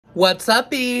What's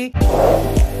up, E?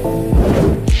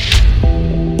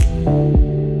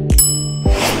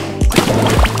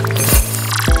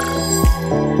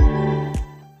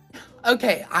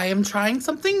 Okay, I am trying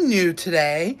something new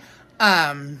today.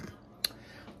 I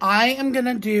am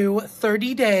gonna do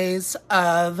 30 days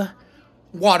of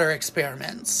water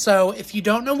experiments. So if you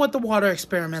don't know what the water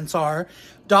experiments are,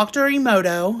 Dr.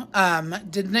 Emoto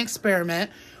did an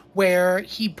experiment where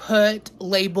he put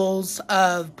labels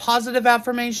of positive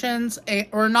affirmations,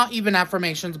 or not even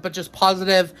affirmations, but just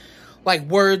positive like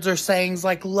words or sayings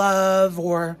like love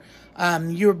or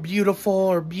you're beautiful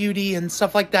or beauty and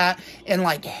stuff like that, and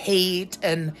like hate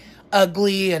and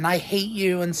ugly and I hate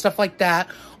you and stuff like that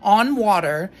on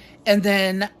water. And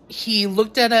then he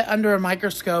looked at it under a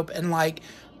microscope and like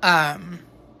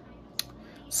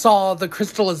saw the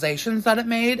crystallizations that it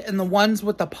made, and the ones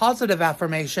with the positive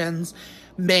affirmations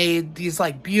made these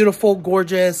like beautiful,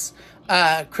 gorgeous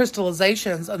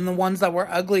crystallizations, and the ones that were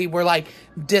ugly were like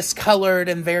discolored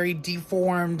and very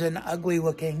deformed and ugly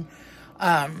looking.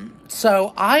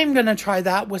 So I'm going to try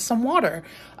that with some water.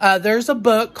 There's a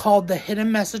book called The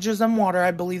Hidden Messages in Water.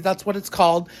 I believe that's what it's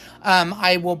called.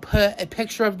 I will put a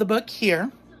picture of the book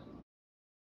here.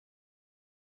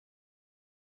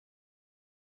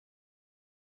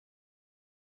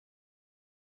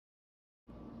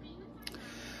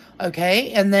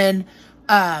 Okay, and then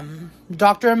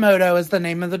Dr. Emoto is the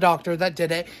name of the doctor that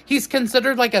did it. He's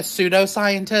considered like a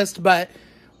pseudoscientist, but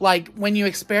like when you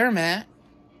experiment,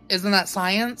 isn't that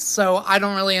science? So I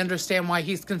don't really understand why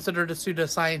he's considered a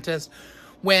pseudoscientist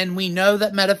when we know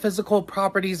that metaphysical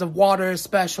properties of water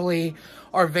especially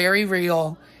are very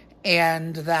real,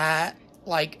 and that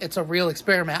like it's a real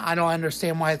experiment. I don't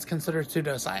understand why it's considered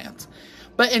pseudoscience.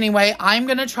 But anyway, I'm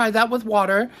going to try that with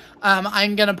water.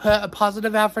 I'm going to put a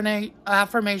positive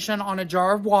affirmation on a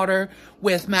jar of water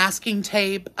with masking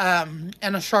tape and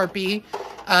a Sharpie,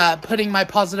 putting my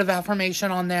positive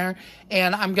affirmation on there.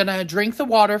 And I'm going to drink the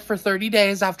water for 30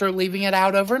 days after leaving it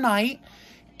out overnight.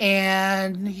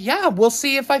 And yeah, we'll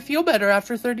see if I feel better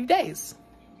after 30 days.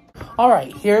 All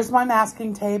right, here's my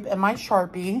masking tape and my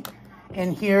Sharpie.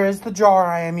 And here is the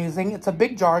jar I am using. It's a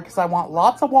big jar because I want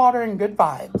lots of water and good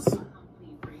vibes.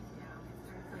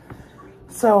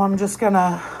 So I'm just going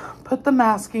to put the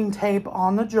masking tape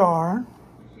on the jar.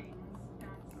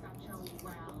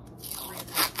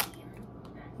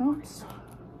 Oops.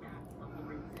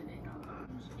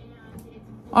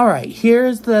 All right,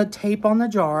 here's the tape on the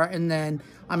jar, and then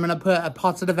I'm going to put a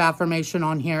positive affirmation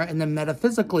on here, and then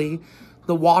metaphysically,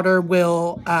 the water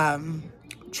will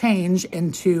change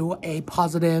into a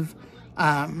positive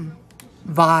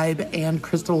vibe and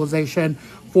crystallization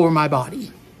for my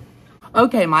body.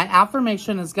 Okay, my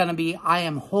affirmation is going to be, I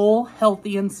am whole,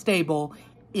 healthy, and stable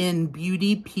in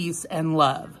beauty, peace, and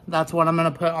love. That's what I'm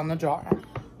going to put on the jar.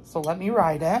 So let me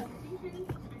write it.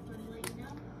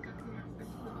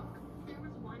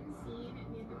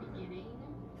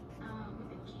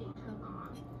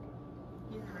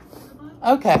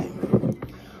 Okay.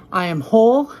 I am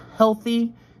whole,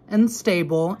 healthy, and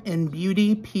stable in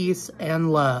beauty, peace,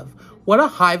 and love. What a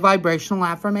high vibrational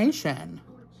affirmation.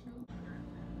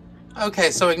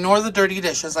 Okay, so ignore the dirty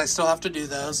dishes. I still have to do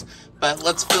those. But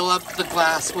let's fill up the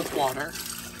glass with water.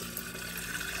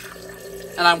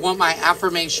 And I want my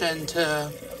affirmation to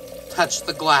touch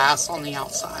the glass on the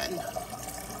outside.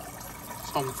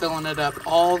 So I'm filling it up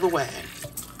all the way.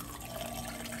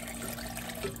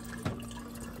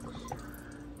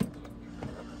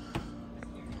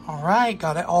 All right,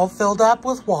 got it all filled up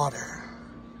with water.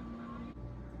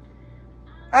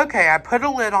 Okay, I put a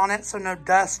lid on it so no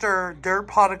dust or dirt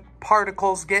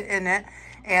particles get in it.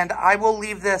 And I will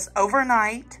leave this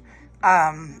overnight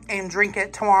and drink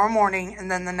it tomorrow morning and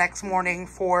then the next morning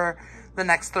for the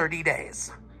next 30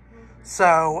 days.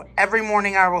 So every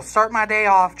morning I will start my day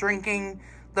off drinking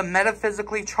the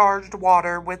metaphysically charged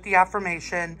water with the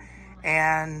affirmation,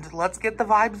 and let's get the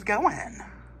vibes going.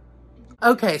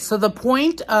 Okay, so the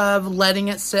point of letting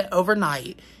it sit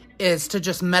overnight is to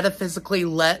just metaphysically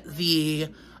let the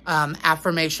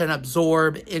affirmation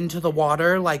absorb into the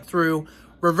water, like through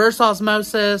reverse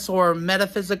osmosis or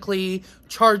metaphysically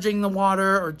charging the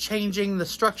water or changing the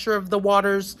structure of the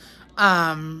water's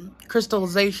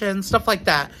crystallization, stuff like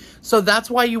that. So that's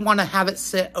why you want to have it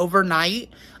sit overnight,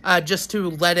 just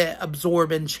to let it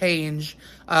absorb and change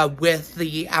with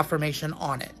the affirmation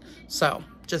on it. So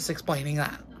just explaining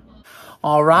that.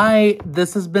 All right,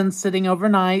 this has been sitting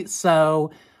overnight,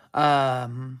 so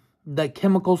the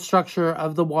chemical structure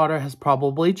of the water has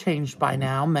probably changed by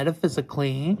now,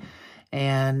 metaphysically,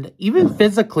 and even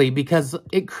physically, because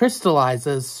it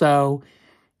crystallizes. So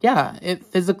yeah, it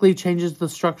physically changes the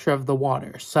structure of the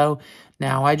water. So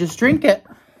now I just drink it.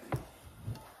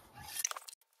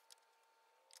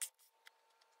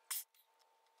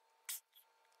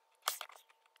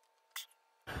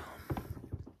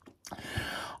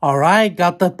 All right,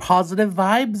 got the positive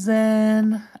vibes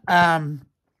in.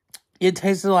 It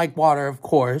tasted like water, of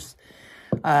course.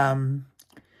 But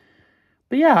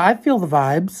yeah, I feel the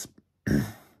vibes.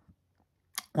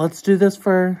 Let's do this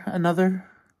for another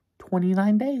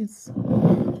 29 days.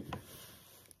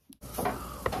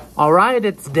 All right,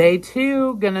 it's day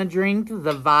 2. Gonna drink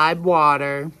the vibe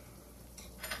water.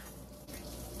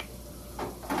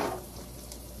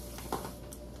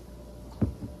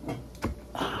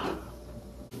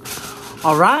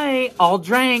 All right, all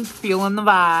drank, feeling the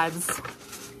vibes.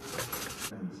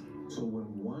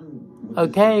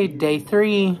 Okay, day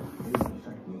 3.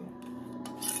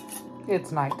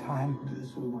 It's nighttime.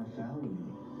 This was my family.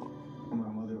 My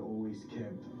mother always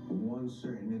kept one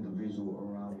certain individual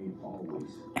around me,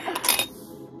 always.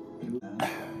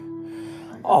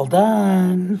 All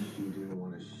done. She didn't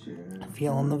want to share.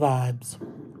 Feeling the vibes.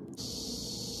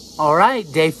 All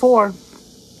right, day 4.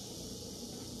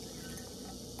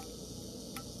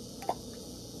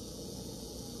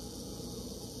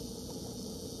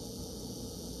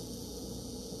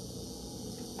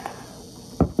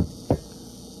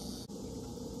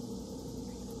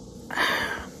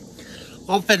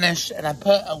 All finished, and I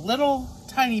put a little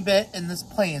tiny bit in this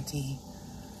planty.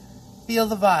 Feel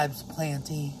the vibes,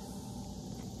 planty.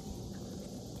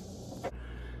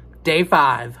 Day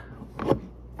 5.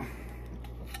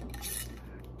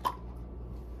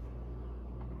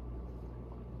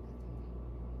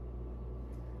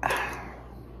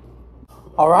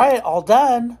 All right, all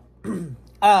done.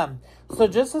 So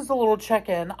just as a little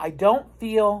check-in, I don't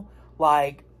feel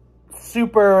like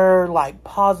super like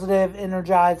positive,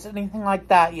 energized, anything like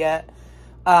that yet.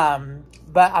 But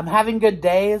I'm having good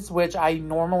days, which I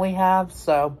normally have,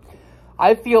 so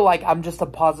I feel like I'm just a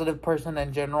positive person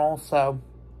in general, so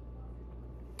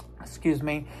excuse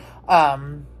me.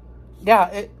 Yeah,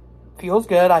 it feels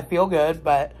good. I feel good,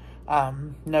 but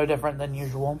no different than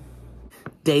usual.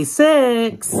 Day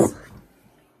 6.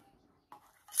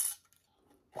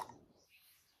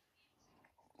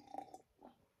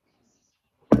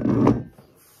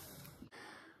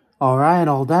 All right,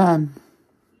 all done.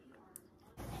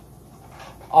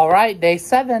 All right, day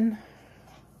 7.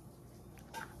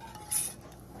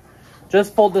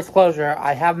 Just full disclosure,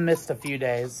 I have missed a few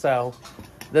days, so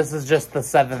this is just the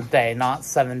 7th day, not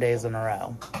 7 days in a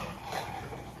row.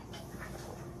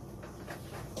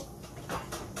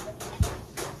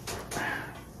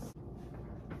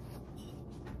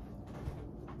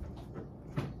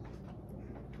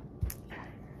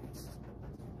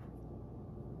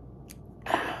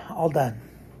 All done.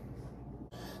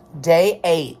 Day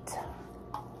 8.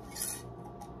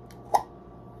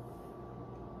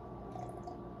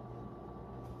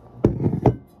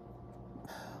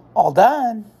 All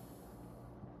done.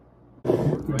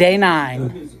 Day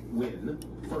 9.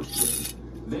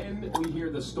 Then we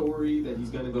hear the story that he's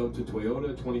going to go to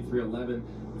Toyota 2311.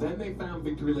 Then they found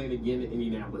victory lane again in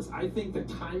Indianapolis. I think the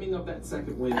timing of that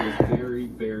second win was very,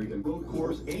 very important.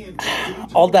 Course and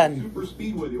all done. Super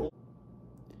speedway.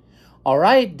 All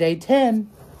right, day 10.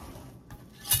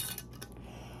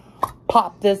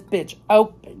 Pop this bitch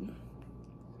open.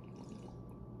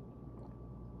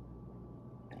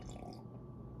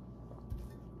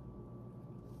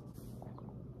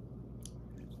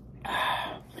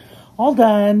 All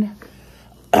done.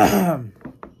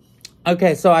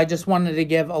 Okay, so I just wanted to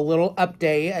give a little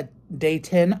update, a day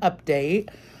 10 update.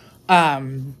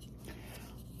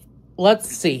 Let's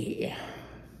see.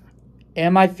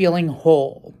 Am I feeling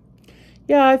whole?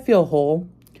 Yeah, I feel whole.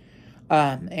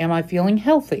 Am I feeling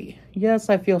healthy? Yes,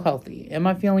 I feel healthy. Am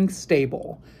I feeling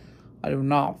stable? I do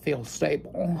not feel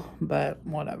stable, but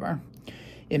whatever.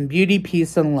 In beauty,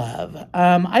 peace, and love.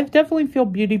 I definitely feel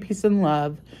beauty, peace, and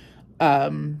love.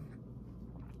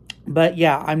 But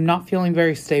yeah, I'm not feeling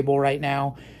very stable right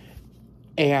now.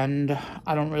 And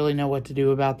I don't really know what to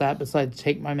do about that besides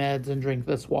take my meds and drink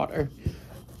this water.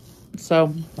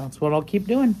 So that's what I'll keep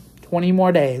doing. 20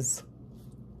 more days.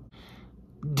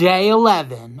 Day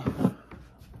 11.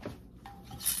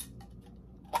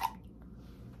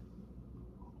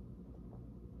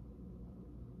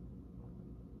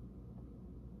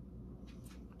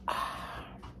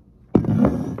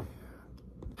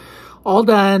 All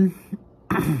done.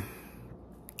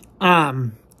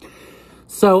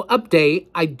 So update,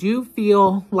 I do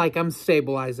feel like I'm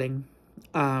stabilizing.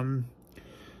 I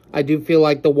do feel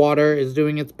like the water is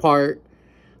doing its part.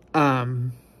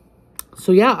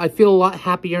 So yeah, I feel a lot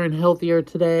happier and healthier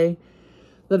today.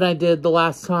 than I did the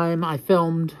last time I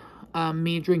filmed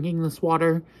me drinking this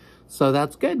water. So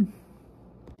that's good.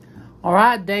 All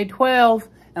right, day 12.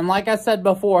 And like I said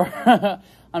before,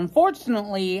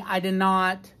 unfortunately, I did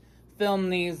not film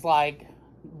these like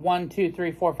 1, 2,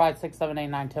 3, 4, 5, 6, 7, 8,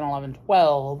 9, 10, 11,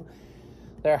 12.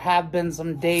 There have been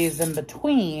some days in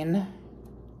between.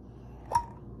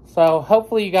 So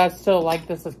hopefully you guys still like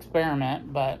this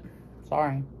experiment, but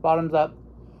sorry, bottoms up.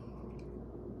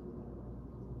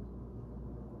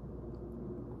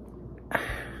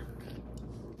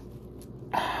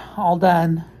 All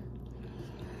done.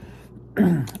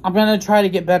 I'm going to try to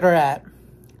get better at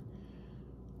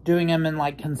doing them in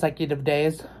like consecutive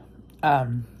days.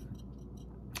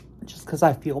 Just because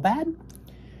I feel bad.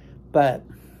 But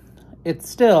it's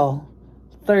still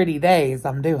 30 days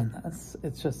I'm doing this.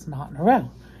 It's just not in a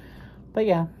row. But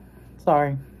yeah,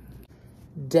 sorry.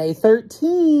 Day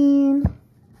 13.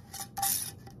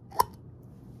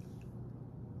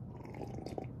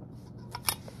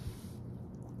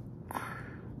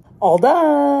 All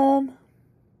done.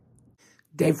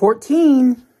 Day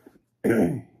 14.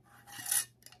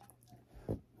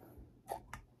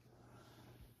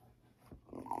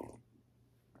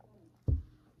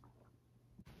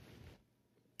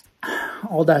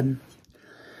 All done.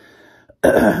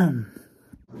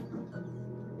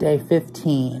 Day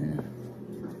 15.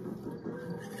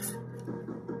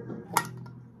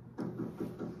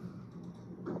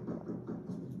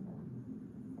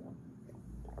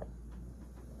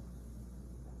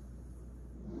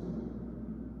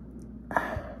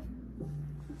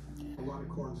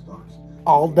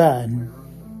 All done.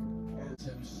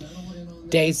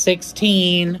 Day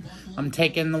 16. I'm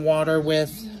taking the water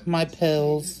with my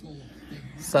pills.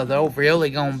 So they're really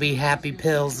gonna be happy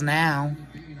pills now.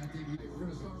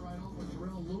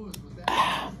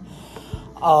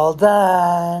 All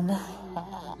done.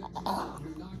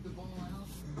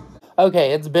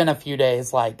 Okay, it's been a few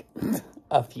days, like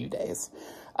a few days.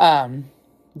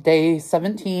 Day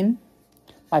 17,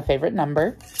 my favorite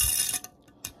number.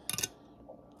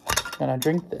 Gonna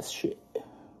drink this shit.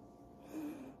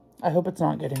 I hope it's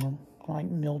not getting like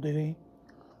mildewy.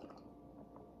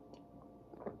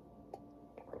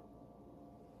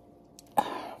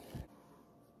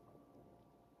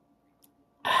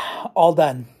 All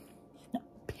done.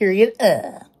 Period.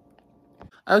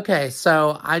 Okay,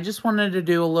 so I just wanted to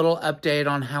do a little update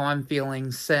on how I'm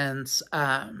feeling since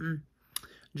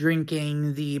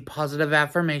drinking the positive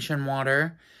affirmation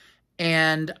water.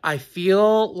 And I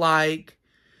feel like,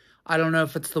 I don't know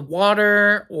if it's the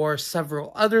water or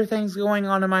several other things going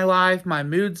on in my life, my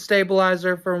mood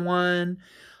stabilizer for one,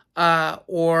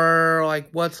 or like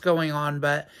what's going on,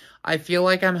 but I feel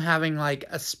like I'm having like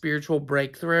a spiritual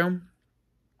breakthrough.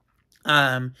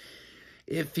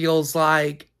 It feels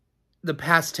like the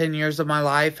past 10 years of my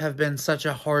life have been such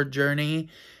a hard journey,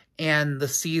 and the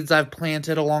seeds I've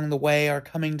planted along the way are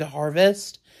coming to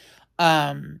harvest.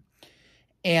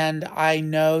 And I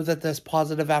know that this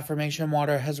positive affirmation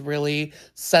water has really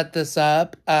set this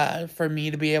up for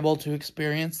me to be able to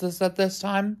experience this at this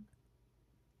time.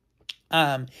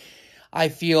 I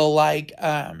feel like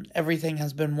everything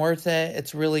has been worth it.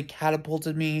 It's really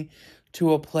catapulted me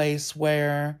to a place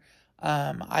where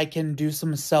I can do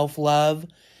some self-love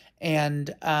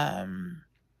and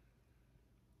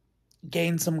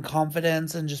gain some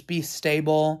confidence and just be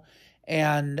stable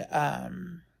and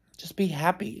just be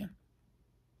happy.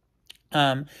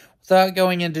 Without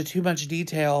going into too much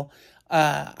detail,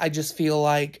 I just feel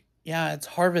like, yeah, it's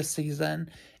harvest season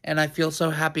and I feel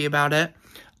so happy about it.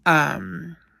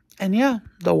 And yeah,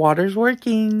 the water's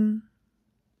working.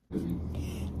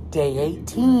 Day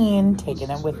 18,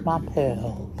 taking it with my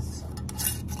pills.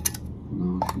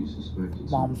 No, she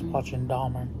suspected Mom's something. watching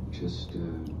Dahmer. Just,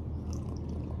 not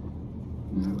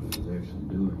what it was actually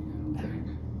doing, I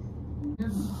don't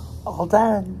think. All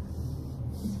done.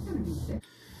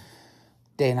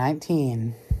 Day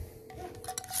 19.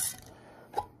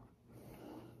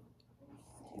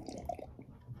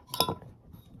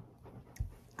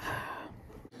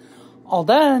 All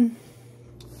done.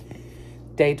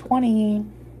 Day 20.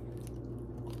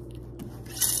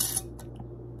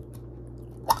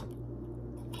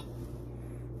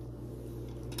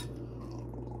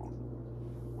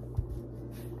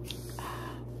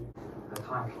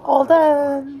 All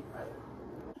done.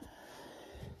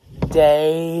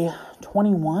 Day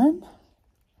 21.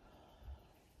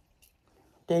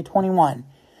 Day 21.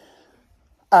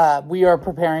 We are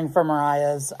preparing for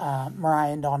Mariah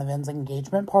and Donovan's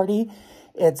engagement party.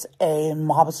 It's a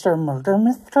mobster murder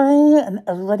mystery, and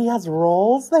everybody has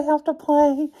roles they have to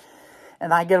play.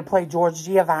 And I get to play George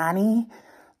Giovanni,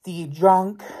 the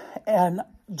drunk and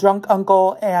drunk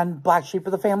uncle and black sheep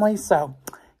of the family. So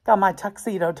got my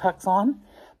tuxedo tux on.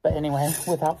 But anyway,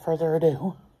 without further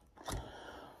ado.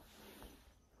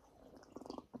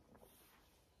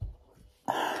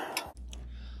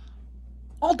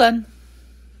 All done.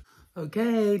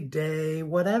 Okay, day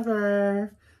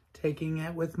whatever. Taking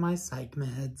it with my psych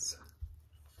meds.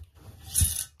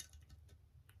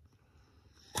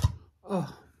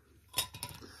 Oh,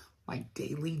 my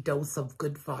daily dose of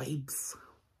good vibes.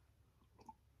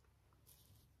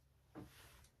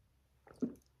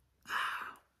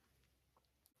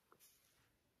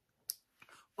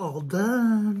 All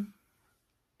done.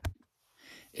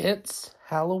 It's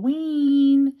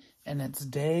Halloween, and it's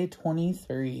day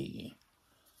 23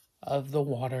 of the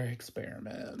water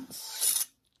experiments.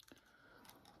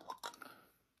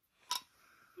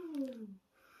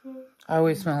 I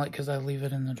always smell it because I leave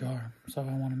it in the jar, so I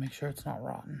want to make sure it's not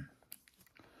rotten.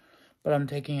 But I'm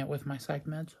taking it with my psych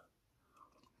meds.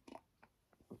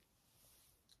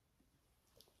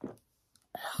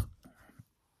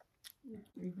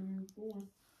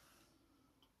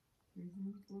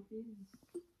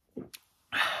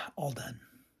 All done.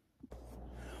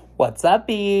 What's up,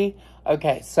 B?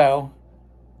 Okay, so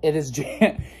it is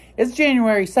it's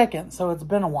January 2nd, so it's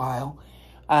been a while.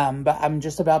 But I'm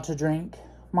just about to drink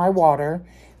my water.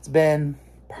 It's been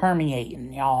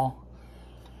permeating, y'all.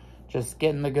 Just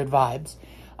getting the good vibes.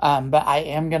 But I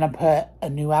am going to put a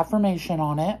new affirmation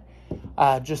on it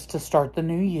just to start the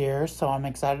new year. So I'm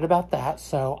excited about that.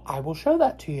 So I will show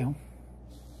that to you.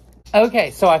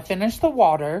 Okay, so I finished the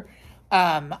water.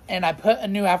 And I put a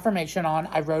new affirmation on.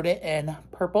 I wrote it in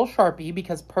purple Sharpie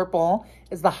because purple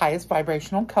is the highest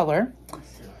vibrational color.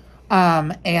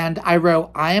 And I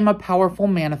wrote, I am a powerful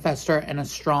manifester and a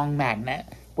strong magnet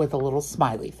with a little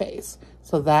smiley face.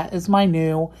 So that is my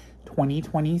new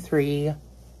 2023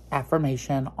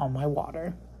 affirmation on my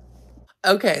water.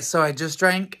 Okay, so I just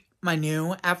drank my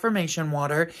new affirmation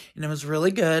water and it was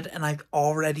really good and I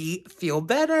already feel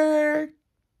better.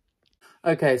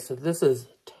 Okay, so this is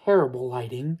terrible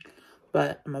lighting,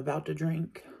 but I'm about to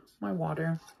drink my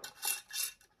water.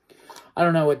 I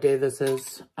don't know what day this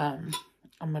is. I'm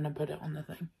going to put it on the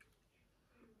thing.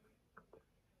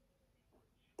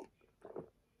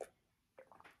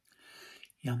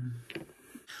 Yum.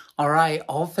 All right,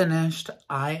 all finished.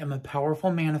 I am a powerful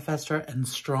manifester and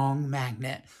strong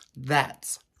magnet.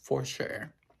 That's for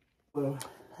sure.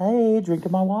 Hey,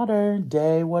 drinking my water.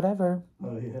 Day whatever.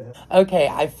 Oh, yeah. Okay,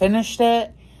 I finished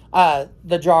it,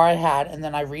 the jar I had, and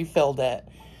then I refilled it.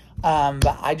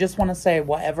 But I just want to say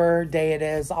whatever day it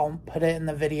is, I'll put it in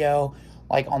the video,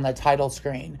 like on the title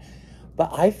screen.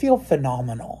 But I feel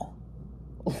phenomenal.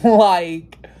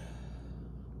 Like,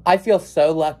 I feel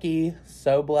so lucky,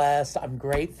 so blessed. I'm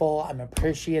grateful. I'm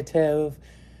appreciative.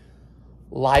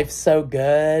 Life's so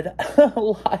good.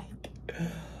 Like,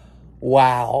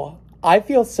 wow. I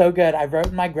feel so good. I wrote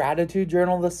in my gratitude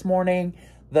journal this morning.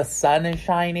 The sun is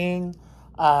shining.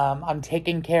 I'm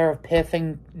taking care of Piff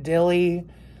and Dilly.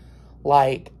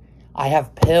 Like, I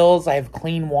have pills. I have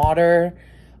clean water.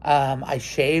 I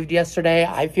shaved yesterday.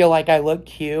 I feel like I look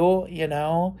cute, you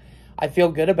know. I feel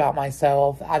good about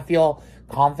myself. I feel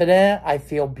confident. I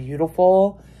feel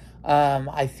beautiful.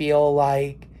 I feel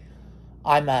like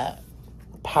I'm a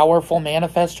powerful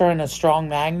manifester and a strong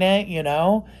magnet, you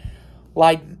know.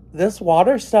 Like, this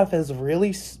water stuff is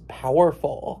really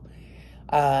powerful.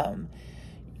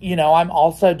 You know, I'm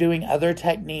also doing other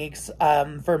techniques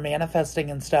for manifesting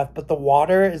and stuff, but the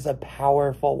water is a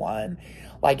powerful one.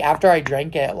 Like, after I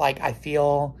drank it, like, I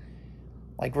feel,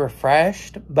 like,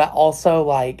 refreshed, but also,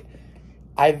 like,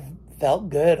 I've felt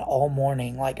good all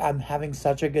morning. Like, I'm having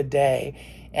such a good day,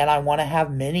 and I want to have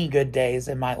many good days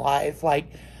in my life. Like,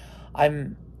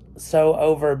 I'm so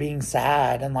over being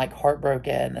sad and, like,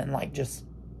 heartbroken and, like, just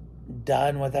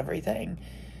done with everything.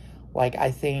 Like, I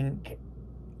think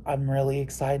I'm really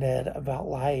excited about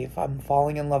life. I'm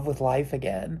falling in love with life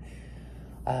again.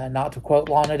 Not to quote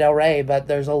Lana Del Rey, but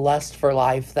there's a lust for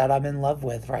life that I'm in love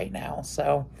with right now.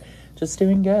 So, just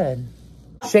doing good.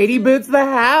 Shady Boots the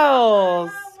house.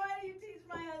 Why do you teach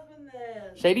my husband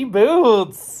this? Shady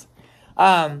Boots.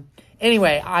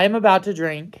 Anyway, I'm about to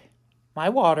drink my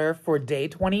water for day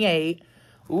 28.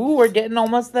 Ooh, we're getting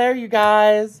almost there, you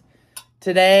guys.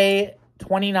 Today,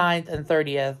 29th and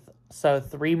 30th. So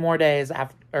 3 more days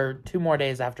after, or 2 more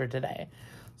days after today.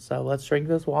 So let's drink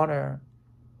this water.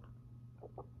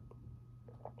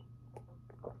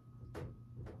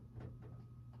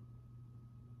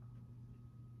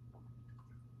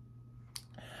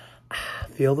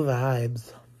 Feel the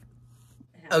vibes.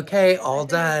 Okay, all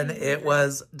done. It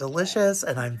was delicious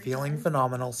and I'm feeling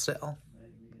phenomenal still.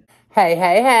 Hey,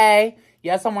 hey, hey.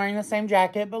 Yes, I'm wearing the same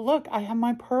jacket, but look, I have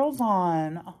my pearls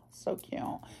on. Oh, so cute.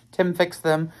 Tim fixed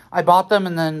them. I bought them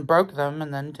and then broke them,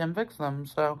 and then Tim fixed them.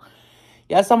 So,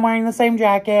 yes, I'm wearing the same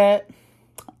jacket.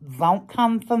 Don't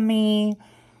come for me.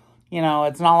 You know,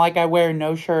 it's not like I wear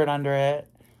no shirt under it.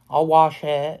 I'll wash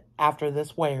it after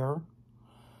this wear.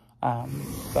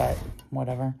 But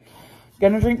whatever.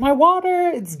 Gonna drink my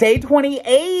water. It's day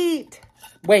 28.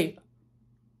 Wait.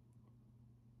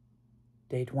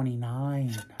 Day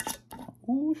 29.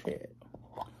 Oh, shit.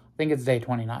 I think it's day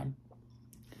 29.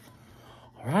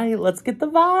 All right, let's get the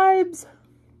vibes.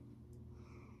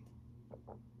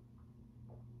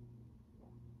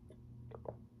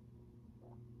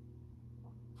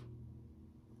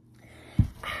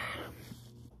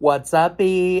 What's up,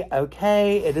 B?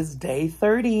 Okay, it is day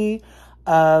 30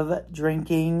 of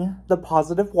drinking the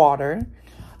positive water.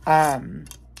 Had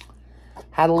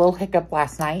a little hiccup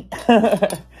last night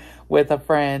with a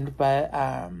friend, but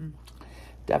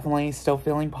definitely still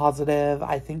feeling positive.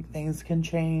 I think things can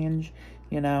change.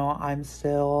 You know, I'm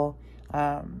still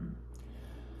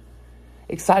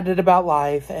excited about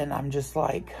life, and I'm just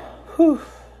like, whew.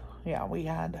 Yeah, we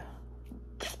had...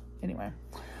 Anyway.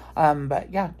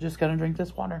 But yeah, just gonna drink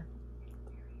this water.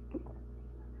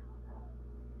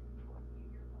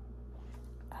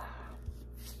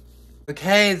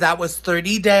 Okay, that was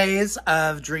 30 days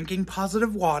of drinking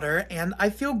positive water, and I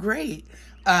feel great.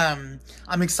 I'm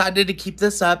excited to keep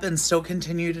this up and still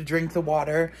continue to drink the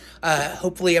water,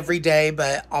 hopefully every day,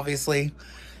 but obviously,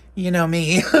 you know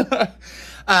me.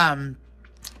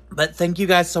 But thank you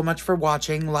guys so much for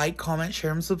watching. Like, comment,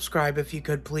 share, and subscribe if you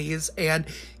could, please. And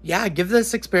yeah, give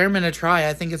this experiment a try.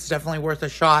 I think it's definitely worth a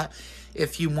shot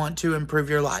if you want to improve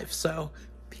your life. So,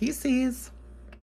 peace.